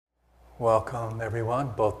Welcome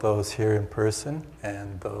everyone, both those here in person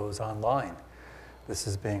and those online. This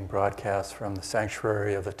is being broadcast from the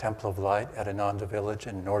sanctuary of the Temple of Light at Ananda Village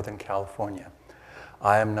in Northern California.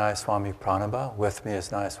 I am Nayaswami Pranaba, with me is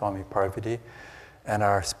Nayaswami Parvati, and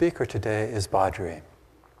our speaker today is Badri.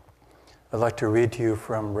 I'd like to read to you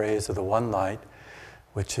from Rays of the One Light,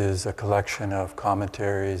 which is a collection of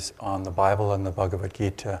commentaries on the Bible and the Bhagavad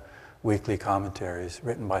Gita, weekly commentaries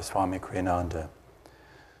written by Swami Kriyananda.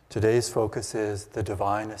 Today's focus is the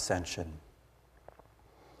divine ascension.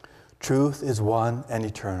 Truth is one and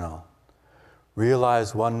eternal.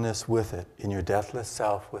 Realize oneness with it in your deathless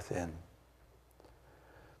self within.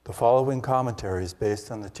 The following commentary is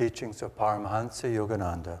based on the teachings of Paramahansa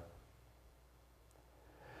Yogananda.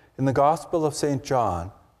 In the Gospel of St.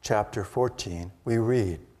 John, chapter 14, we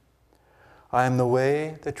read, I am the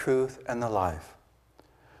way, the truth, and the life.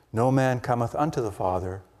 No man cometh unto the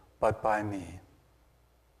Father but by me.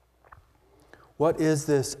 What is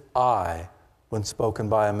this I when spoken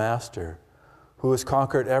by a master who has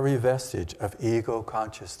conquered every vestige of ego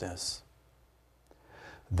consciousness?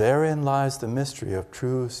 Therein lies the mystery of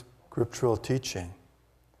true scriptural teaching.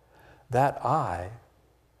 That I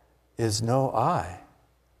is no I.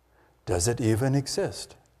 Does it even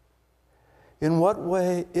exist? In what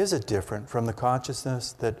way is it different from the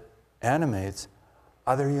consciousness that animates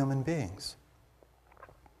other human beings?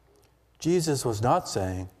 Jesus was not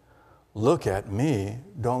saying, look at me,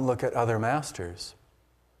 don't look at other masters.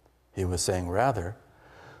 He was saying rather,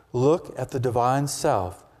 look at the divine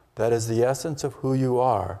self that is the essence of who you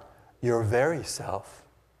are, your very self.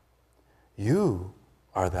 You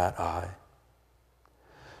are that I.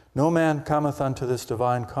 No man cometh unto this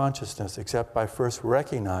divine consciousness except by first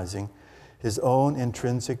recognizing his own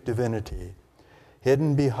intrinsic divinity,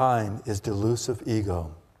 hidden behind his delusive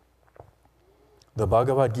ego. The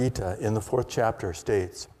Bhagavad Gita in the 4th chapter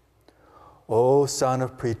states, O son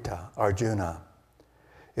of Pritha, Arjuna,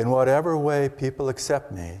 in whatever way people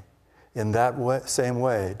accept me, in that same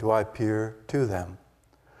way do I appear to them.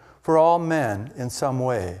 For all men, in some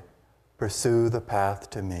way, pursue the path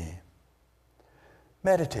to me.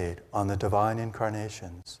 Meditate on the divine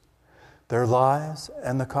incarnations. Their lives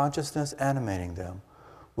and the consciousness animating them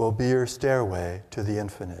will be your stairway to the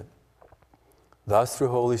infinite. Thus, through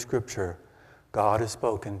Holy Scripture, God has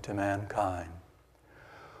spoken to mankind.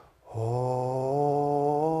 Om,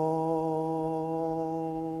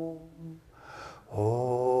 Om,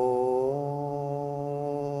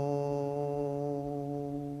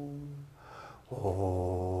 Om.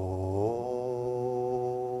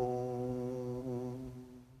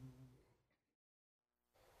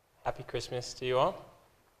 Happy Christmas to you all.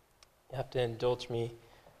 You have to indulge me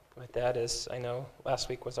with that, as I know last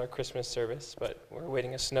week was our Christmas service, but we're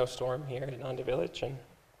awaiting a snowstorm here at Ananda Village, and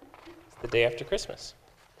it's the day after Christmas.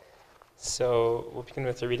 So we'll begin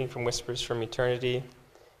with a reading from Whispers from Eternity.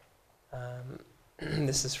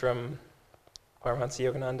 This is from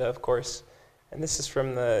Paramahansa Yogananda, of course, and this is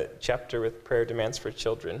from the chapter with prayer demands for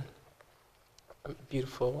children.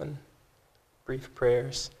 Beautiful and brief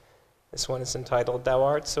prayers. This one is entitled, Thou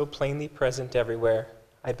art so plainly present everywhere,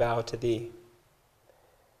 I bow to Thee.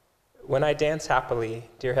 When I dance happily,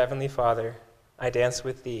 dear Heavenly Father, I dance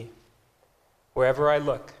with Thee. Wherever I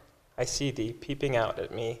look, I see Thee peeping out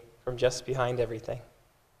at me from just behind everything.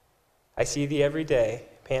 I see Thee every day,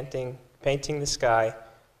 painting the sky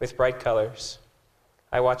with bright colors.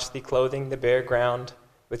 I watch Thee clothing the bare ground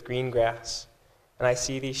with green grass, and I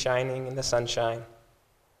see Thee shining in the sunshine.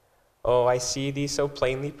 Oh, I see Thee so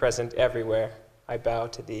plainly present everywhere, I bow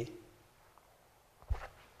to Thee.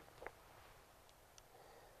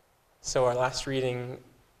 So our last reading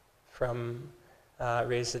from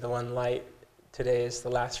Rays of the One Light today is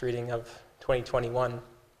the last reading of 2021.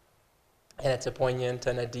 And it's a poignant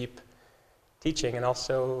and a deep teaching, and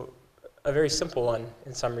also a very simple one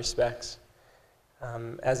in some respects.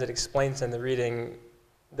 As it explains in the reading,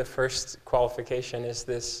 the first qualification is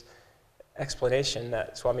this explanation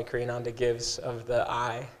that Swami Kriyananda gives of the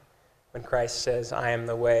I, when Christ says, I am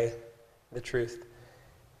the way, the truth,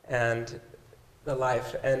 and the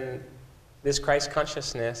life. And this Christ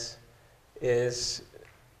consciousness is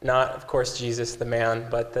not, of course, Jesus the man,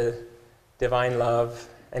 but the divine love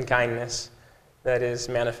and kindness that is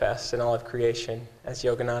manifest in all of creation, as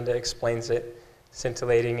Yogananda explains it,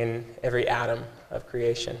 scintillating in every atom of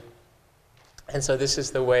creation. And so this is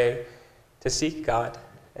the way to seek God,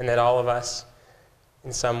 and that all of us,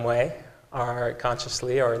 in some way, are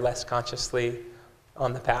consciously or less consciously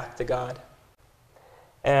on the path to God.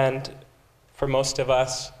 And for most of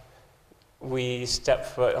us, we stepped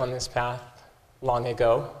foot on this path long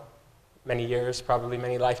ago, many years, probably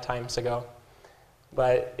many lifetimes ago.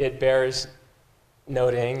 but it bears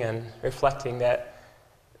noting and reflecting that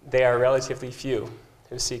they are relatively few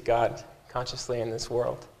who seek God consciously in this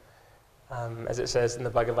world. As it says in the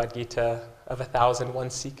Bhagavad Gita, of 1,000, one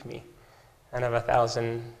seek me, and of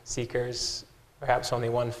 1,000 seekers, perhaps only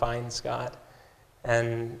one finds God,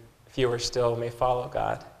 and fewer still may follow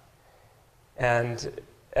God. And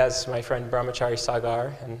as my friend Brahmachari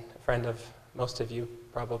Sagar, and a friend of most of you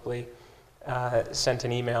probably, sent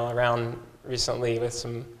an email around recently with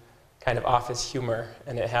some kind of office humor,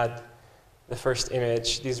 and it had the first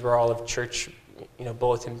image. These were all of church,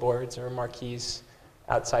 bulletin boards or marquees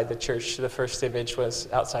outside the church. The first image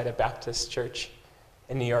was outside a Baptist church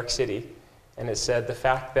in New York City, and it said, "The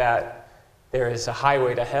fact that there is a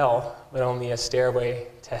highway to hell, but only a stairway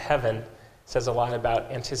to heaven, says a lot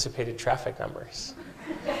about anticipated traffic numbers."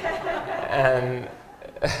 And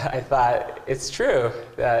I thought, it's true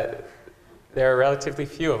that there are relatively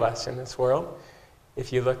few of us in this world.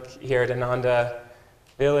 If you look here at Ananda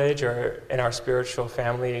Village or in our spiritual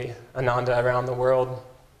family, Ananda around the world,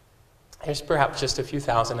 there's perhaps just a few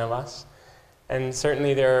thousand of us. And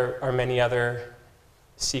certainly there are many other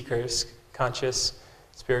seekers, conscious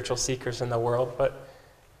spiritual seekers in the world, but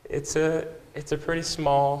it's a pretty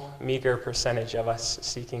small, meager percentage of us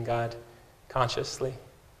seeking God consciously.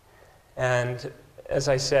 And as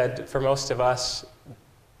I said, for most of us,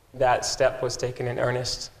 that step was taken in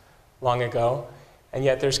earnest long ago, and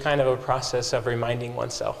yet there's kind of a process of reminding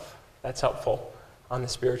oneself that's helpful on the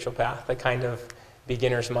spiritual path, a kind of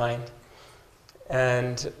beginner's mind.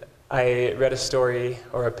 And I read a story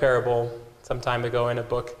or a parable some time ago in a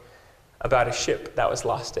book about a ship that was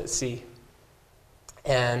lost at sea.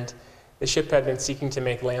 And the ship had been seeking to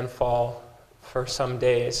make landfall for some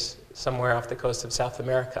days somewhere off the coast of South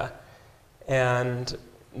America. And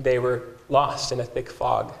they were lost in a thick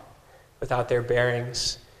fog without their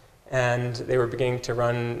bearings. And they were beginning to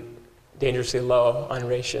run dangerously low on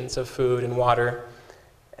rations of food and water.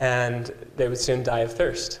 And they would soon die of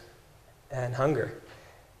thirst and hunger.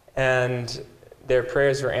 And their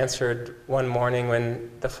prayers were answered one morning when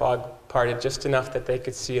the fog parted just enough that they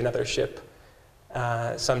could see another ship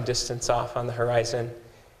some distance off on the horizon.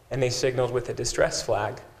 And they signaled with a distress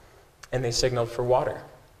flag, and they signaled for water.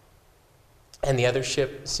 And the other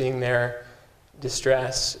ship, seeing their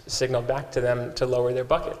distress, signaled back to them to lower their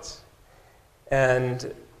buckets.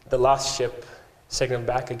 And the lost ship signaled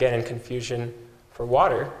back again in confusion for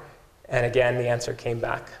water, and again the answer came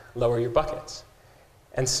back, lower your buckets.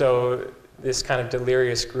 And so this kind of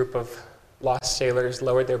delirious group of lost sailors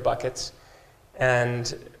lowered their buckets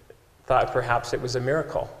and thought perhaps it was a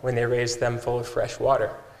miracle when they raised them full of fresh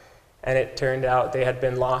water. And it turned out they had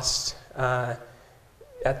been lost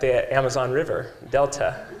at the Amazon River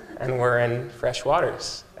Delta and were in fresh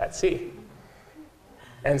waters at sea.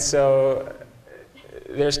 And so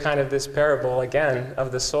there's kind of this parable again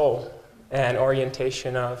of the soul and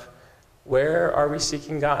orientation of where are we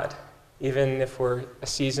seeking God? Even if we're a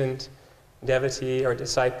seasoned devotee or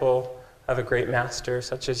disciple of a great master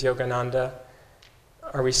such as Yogananda,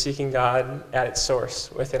 are we seeking God at its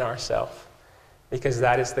source within ourselves? Because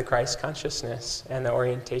that is the Christ consciousness and the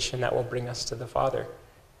orientation that will bring us to the Father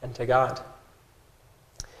and to God.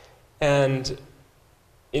 And,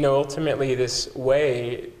 ultimately this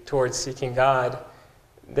way towards seeking God,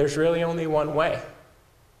 there's really only one way.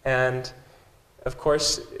 And, of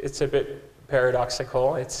course, it's a bit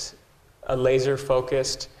paradoxical. It's a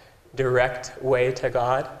laser-focused, direct way to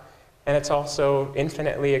God, and it's also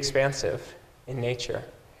infinitely expansive in nature.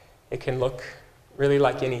 It can look really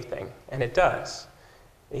like anything, and it does.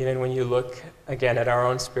 Even when you look, again, at our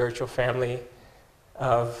own spiritual family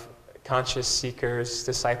of conscious seekers,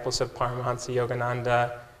 disciples of Paramahansa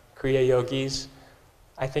Yogananda, Kriya Yogis,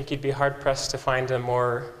 I think you'd be hard-pressed to find a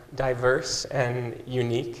more diverse and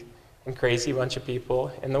unique and crazy bunch of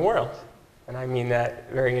people in the world. And I mean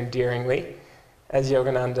that very endearingly. As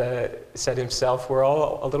Yogananda said himself, we're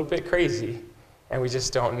all a little bit crazy, and we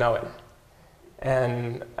just don't know it.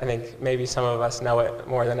 And I think maybe some of us know it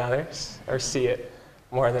more than others, or see it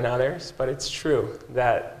more than others, but it's true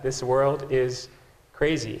that this world is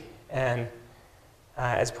crazy. And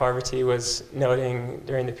as Parvati was noting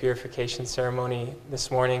during the purification ceremony this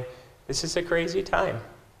morning, this is a crazy time.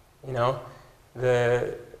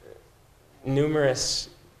 The numerous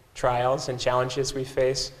trials and challenges we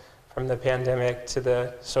face, from the pandemic to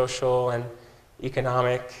the social and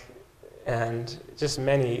economic and just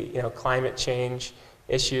many, climate change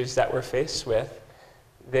issues that we're faced with,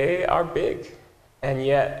 they are big, and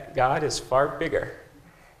yet God is far bigger.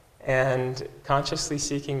 And consciously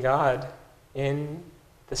seeking God in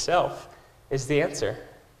the self is the answer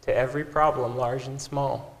to every problem, large and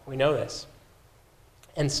small. We know this.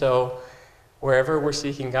 And so wherever we're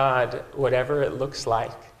seeking God, whatever it looks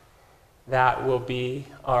like, that will be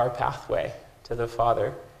our pathway to the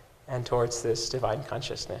Father and towards this divine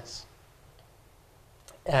consciousness.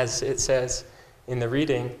 As it says in the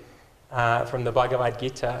reading from the Bhagavad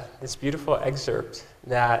Gita, this beautiful excerpt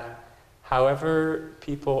that however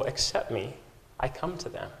people accept me, I come to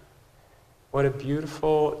them. What a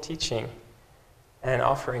beautiful teaching and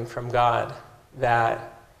offering from God,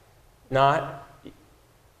 that not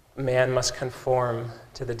man must conform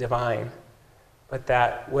to the divine, but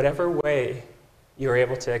that whatever way you're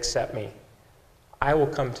able to accept me, I will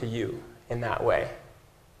come to you in that way,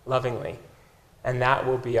 lovingly. And that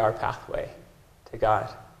will be our pathway to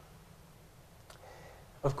God.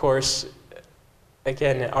 Of course,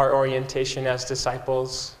 again, our orientation as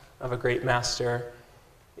disciples of a great master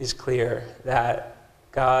is clear, that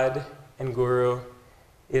God and Guru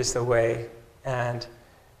is the way, and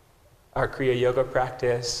our Kriya Yoga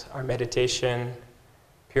practice, our meditation,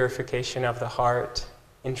 purification of the heart,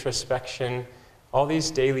 introspection, all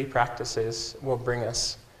these daily practices will bring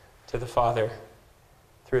us to the Father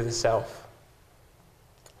through the self.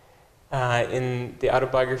 In the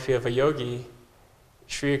autobiography of a yogi,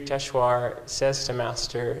 Sri Yukteswar says to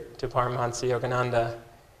Master, to Paramahansa Yogananda,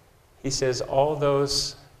 he says, all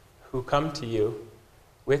those who come to you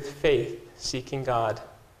with faith seeking God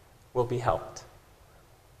will be helped.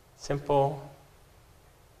 Simple,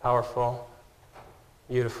 powerful,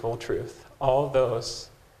 beautiful truth. All those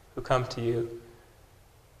who come to you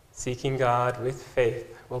seeking God with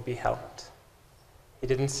faith will be helped. He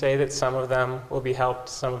didn't say that some of them will be helped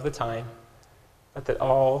some of the time, but that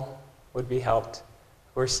all would be helped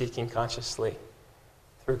who are seeking consciously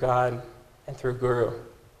through God and through Guru.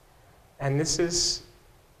 And this is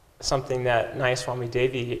something that Nayaswami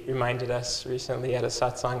Devi reminded us recently at a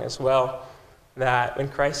satsang as well, that when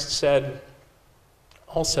Christ said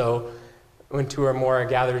also, when two or more are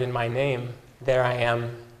gathered in my name, there I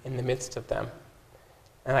am in the midst of them.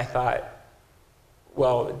 And I thought,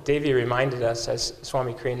 well, Devi reminded us, as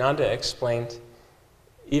Swami Kriyananda explained,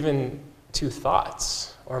 even two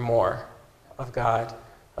thoughts or more of God,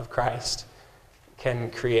 of Christ,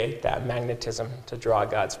 can create that magnetism to draw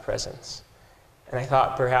God's presence. And I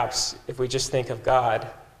thought perhaps if we just think of God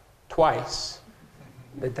twice,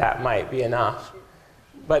 that might be enough.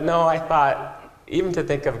 But no, I thought even to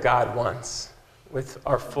think of God once with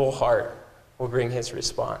our full heart will bring his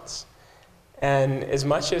response. And as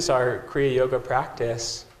much as our Kriya Yoga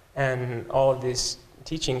practice and all of these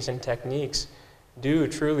teachings and techniques do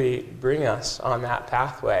truly bring us on that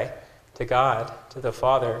pathway to God, to the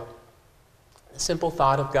Father, the simple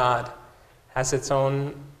thought of God has its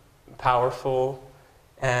own powerful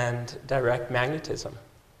and direct magnetism.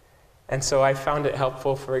 And so I found it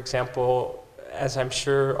helpful, for example, as I'm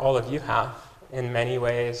sure all of you have in many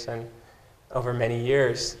ways and over many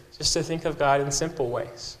years, just to think of God in simple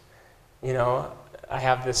ways. You know, I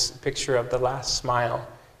have this picture of the last smile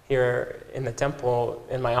here in the temple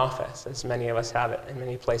in my office, as many of us have it in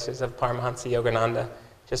many places, of Paramahansa Yogananda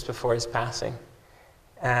just before his passing.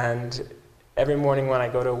 And every morning when I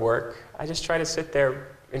go to work, I just try to sit there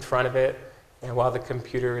in front of it, you know, while the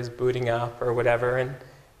computer is booting up or whatever, and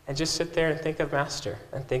just sit there and think of Master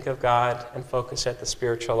and think of God and focus at the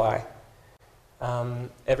spiritual eye.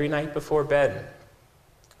 Every night before bed,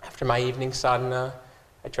 after my evening sadhana,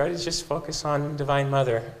 I try to just focus on Divine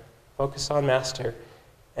Mother, focus on Master,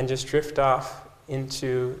 and just drift off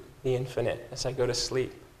into the infinite as I go to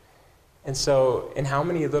sleep. And so, in how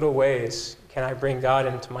many little ways can I bring God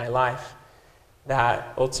into my life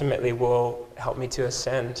that ultimately will help me to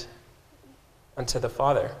ascend unto the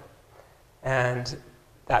Father? And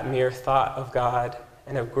that mere thought of God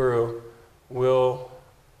and of Guru will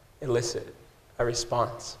elicit a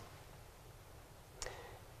response.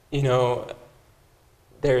 You know,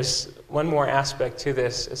 there's one more aspect to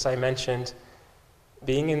this, as I mentioned.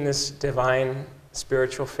 Being in this divine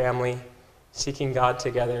spiritual family, seeking God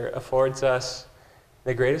together, affords us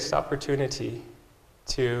the greatest opportunity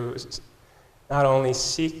to not only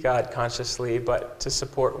seek God consciously, but to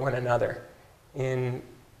support one another in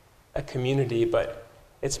a community. But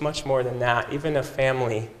it's much more than that. Even a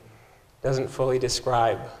family doesn't fully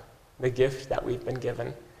describe the gift that we've been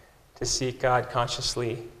given to seek God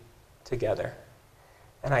consciously together.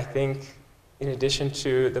 And I think, in addition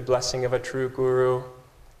to the blessing of a true Guru,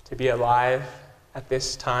 to be alive at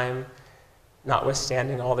this time,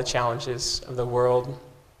 notwithstanding all the challenges of the world,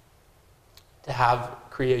 to have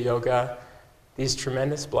Kriya Yoga, these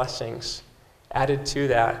tremendous blessings, added to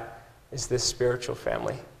that is this spiritual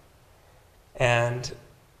family. And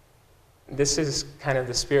this is kind of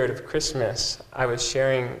the spirit of Christmas. I was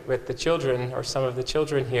sharing with the children, or some of the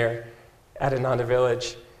children here at Ananda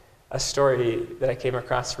Village, a story that I came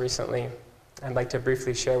across recently I'd like to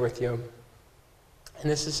briefly share with you.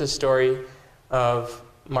 And this is a story of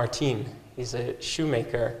Martin. He's a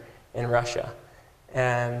shoemaker in Russia.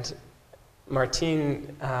 And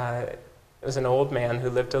Martin was an old man who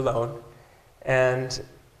lived alone, and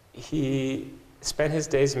he spent his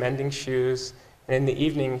days mending shoes, and in the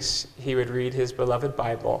evenings he would read his beloved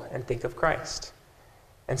Bible and think of Christ.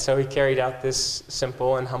 And so he carried out this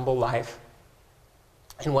simple and humble life.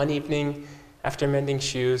 And one evening, after mending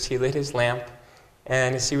shoes, he lit his lamp,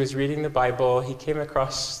 and as he was reading the Bible, he came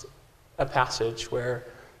across a passage where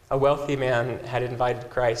a wealthy man had invited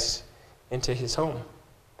Christ into his home.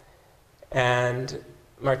 And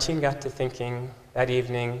Martin got to thinking that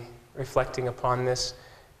evening, reflecting upon this,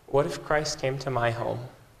 what if Christ came to my home?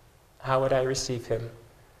 How would I receive him?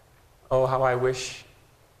 Oh, how I wish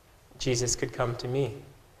Jesus could come to me.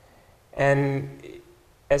 And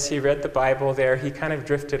as he read the Bible there, he kind of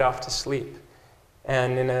drifted off to sleep.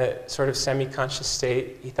 And in a sort of semi-conscious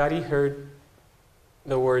state, he thought he heard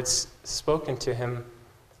the words spoken to him,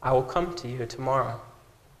 I will come to you tomorrow.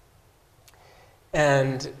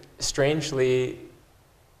 And strangely,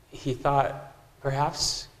 he thought,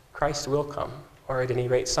 perhaps Christ will come, or at any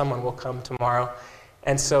rate, someone will come tomorrow.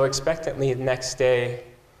 And so expectantly, the next day,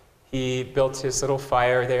 he built his little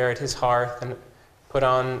fire there at his hearth and put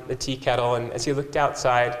on the tea kettle. And as he looked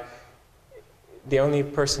outside, the only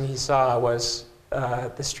person he saw was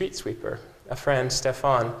the street sweeper, a friend,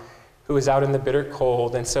 Stefan, who was out in the bitter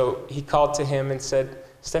cold. And so he called to him and said,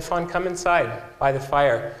 Stefan, come inside by the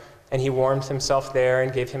fire. And he warmed himself there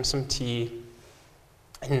and gave him some tea.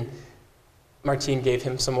 And Martin gave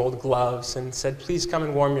him some old gloves and said, please come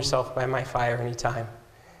and warm yourself by my fire anytime.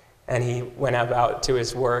 And he went about to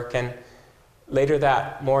his work. And later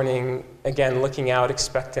that morning, again looking out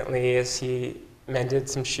expectantly as he mended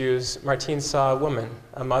some shoes, Martin saw a woman,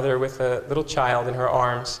 a mother with a little child in her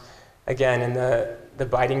arms, again in the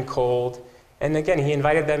biting cold. And again, he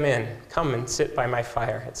invited them in, come and sit by my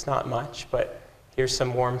fire. It's not much, but here's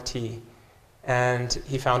some warm tea. And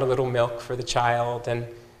he found a little milk for the child, and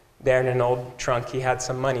there in an old trunk he had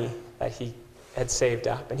some money that he had saved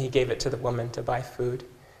up, and he gave it to the woman to buy food.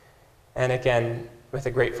 And again, with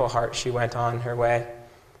a grateful heart, she went on her way.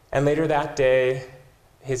 And later that day,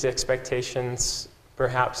 his expectations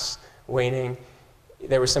perhaps waning,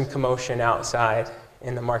 there was some commotion outside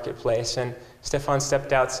in the marketplace, and Martin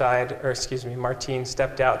stepped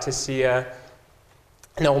out to see an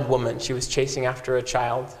old woman. She was chasing after a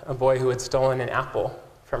child, a boy who had stolen an apple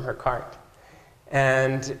from her cart.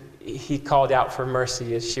 And he called out for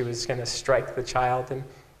mercy as she was going to strike the child. And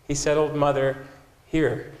he said, old mother,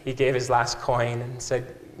 here. He gave his last coin and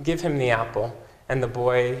said, give him the apple. And the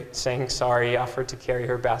boy, saying sorry, offered to carry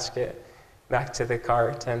her basket back to the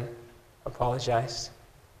cart and apologized.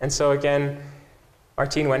 And so again,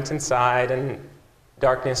 Martin went inside, and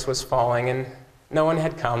darkness was falling, and no one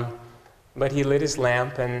had come. But he lit his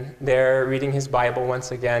lamp, and there, reading his Bible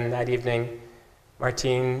once again that evening,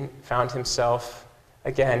 Martin found himself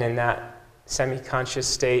again in that semi-conscious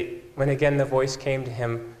state, when again the voice came to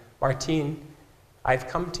him, Martin, I've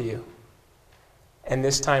come to you. And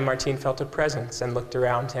this time Martin felt a presence and looked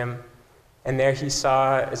around him, and there he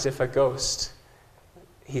saw, as if a ghost,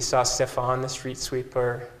 he saw Stefan, the street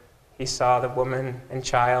sweeper, he saw the woman and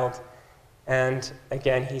child, and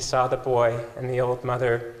again he saw the boy and the old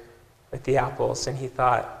mother with the apples, and he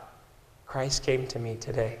thought, Christ came to me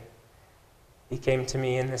today. He came to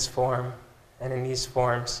me in this form and in these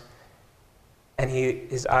forms, and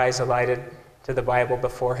his eyes alighted to the Bible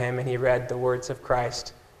before him, and he read the words of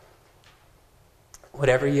Christ.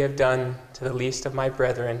 Whatever you have done to the least of my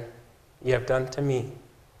brethren, you have done to me.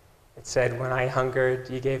 It said, when I hungered,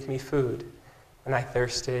 you gave me food. When I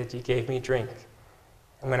thirsted, you gave me drink.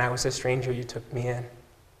 And when I was a stranger, you took me in.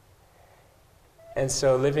 And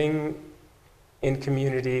so living in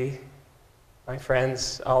community, my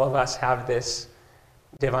friends, all of us have this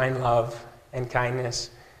divine love and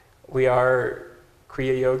kindness. We are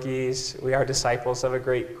Kriya Yogis, we are disciples of a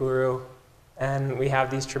great guru, and we have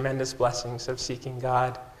these tremendous blessings of seeking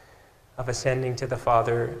God, of ascending to the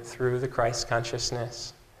Father through the Christ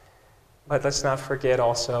consciousness. But let's not forget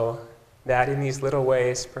also that in these little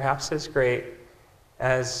ways, perhaps as great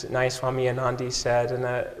as Nai Swami Anandi said in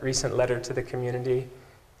a recent letter to the community,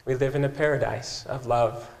 we live in a paradise of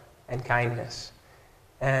love and kindness.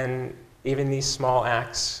 And even these small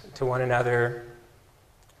acts to one another,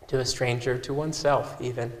 to a stranger, to oneself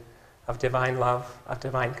even, of divine love, of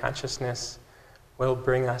divine consciousness, will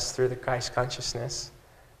bring us through the Christ consciousness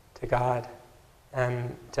to God.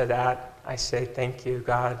 And to that, I say thank you,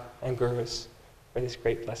 God and gurus, for this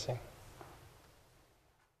great blessing.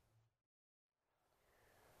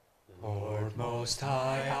 Lord Most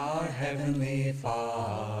High, our Heavenly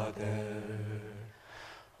Father,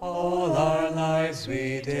 all our lives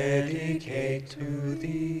we dedicate to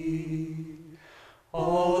Thee.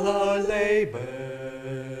 All our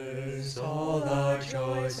labors, all our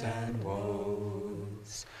joys and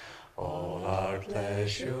woes, all our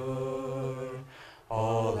pleasure,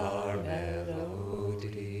 all our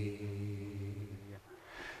melody.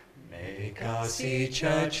 Make us each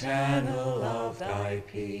a channel of Thy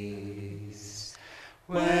peace.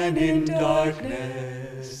 When in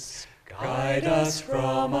darkness, guide us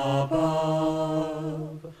from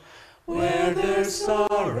above. Where there's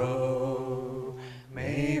sorrow,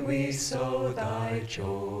 may we sow Thy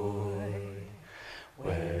joy.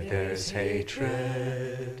 Where there's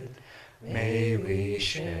hatred, may we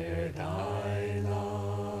share Thy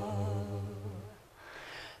love.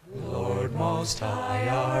 Lord Most High,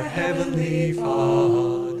 our Heavenly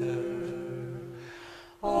Father,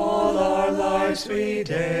 all our lives we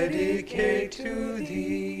dedicate to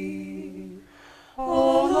Thee.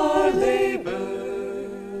 All our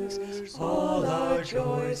labors, all our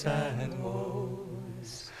joys and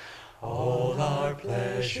woes, all our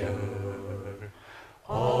pleasure,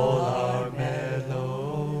 all our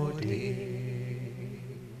melody.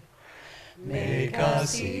 Make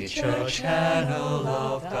us each a channel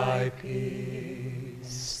of Thy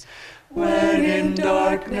peace. When in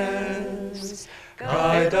darkness,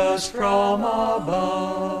 guide us from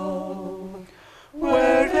above.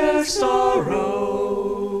 Where there's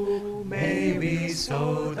sorrow, may we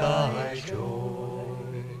sow Thy joy.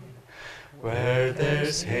 Where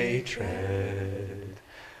there's hatred,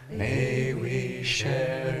 may we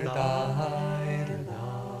share Thy